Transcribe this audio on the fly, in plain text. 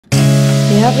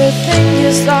Everything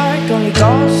is like only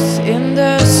ghosts in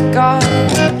the sky.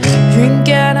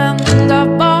 Drinking in the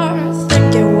bar,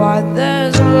 thinking why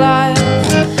there's a life.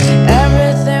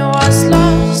 Everything was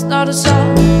lost, not a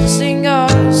soul to sing a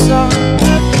song.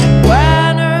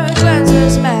 When her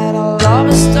glances met, all of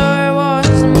a story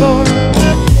was born.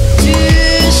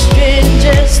 Two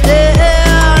strangers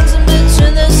dancing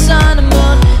between the sun and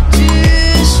moon.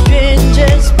 Two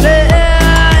strangers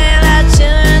playing like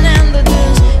children in the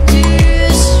dunes. Two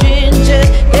strangers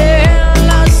getting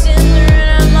lost in the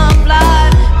rhythm of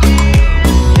life. Two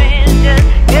strangers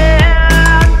getting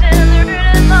lost in the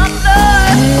rhythm of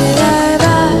life. Hey,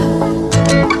 baby,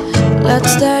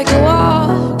 let's take a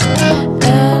walk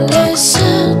and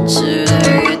listen to the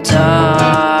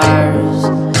guitars.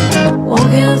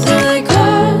 Walking through the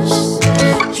coast,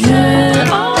 dreaming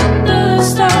on the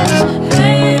stars.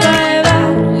 Hey baby,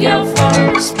 you're for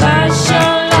a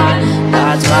special life.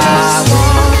 That's why I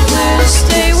want to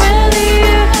stay with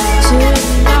you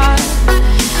tonight.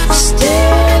 Stay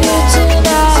with you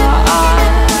tonight.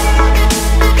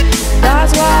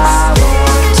 That's why I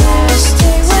want to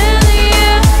stay with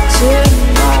you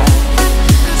tonight.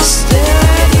 Stay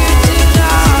with you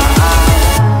tonight.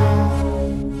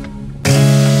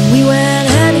 We went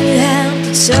hand in hand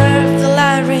to surf the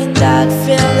light rain that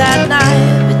filled that night.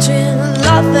 Between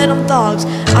laughing and dogs,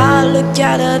 I look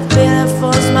at a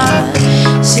beautiful smile.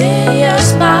 Seeing your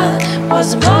smile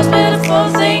was the most beautiful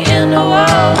thing in the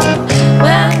world.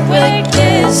 When we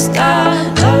kissed, our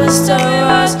love story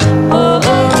was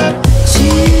born.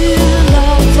 Two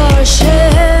lovers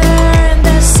sharing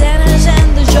the sadness and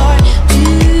the joy.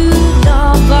 Two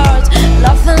lovers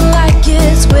laughing like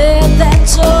kids with their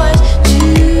toys.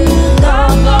 Two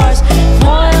lovers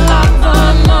falling in love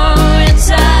for more in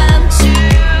time.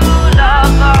 Two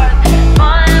lovers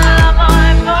falling in love for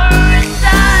more in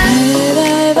time. Hey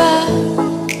baby,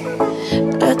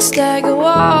 let's take a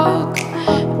walk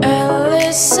and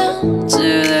listen to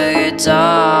the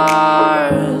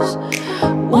guitars.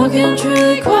 Walking through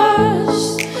the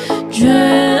quest,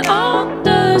 dreaming on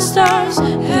the stars.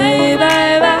 Hey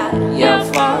baby, you're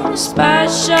for a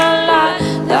special life.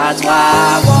 That's why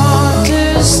I want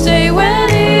to stay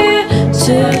with you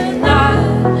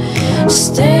tonight.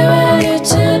 Stay with you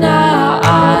tonight.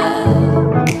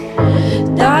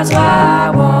 That's why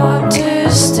I want to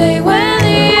stay with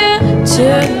you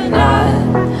tonight.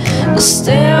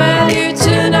 Stay with you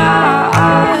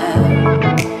tonight.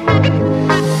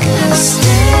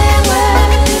 Stay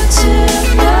with you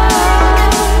tonight.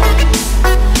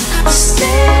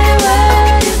 Stay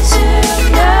with you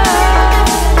tonight.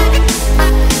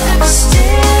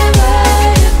 Stay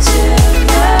with you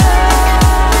tonight.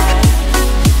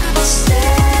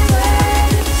 Stay with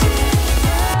you tonight.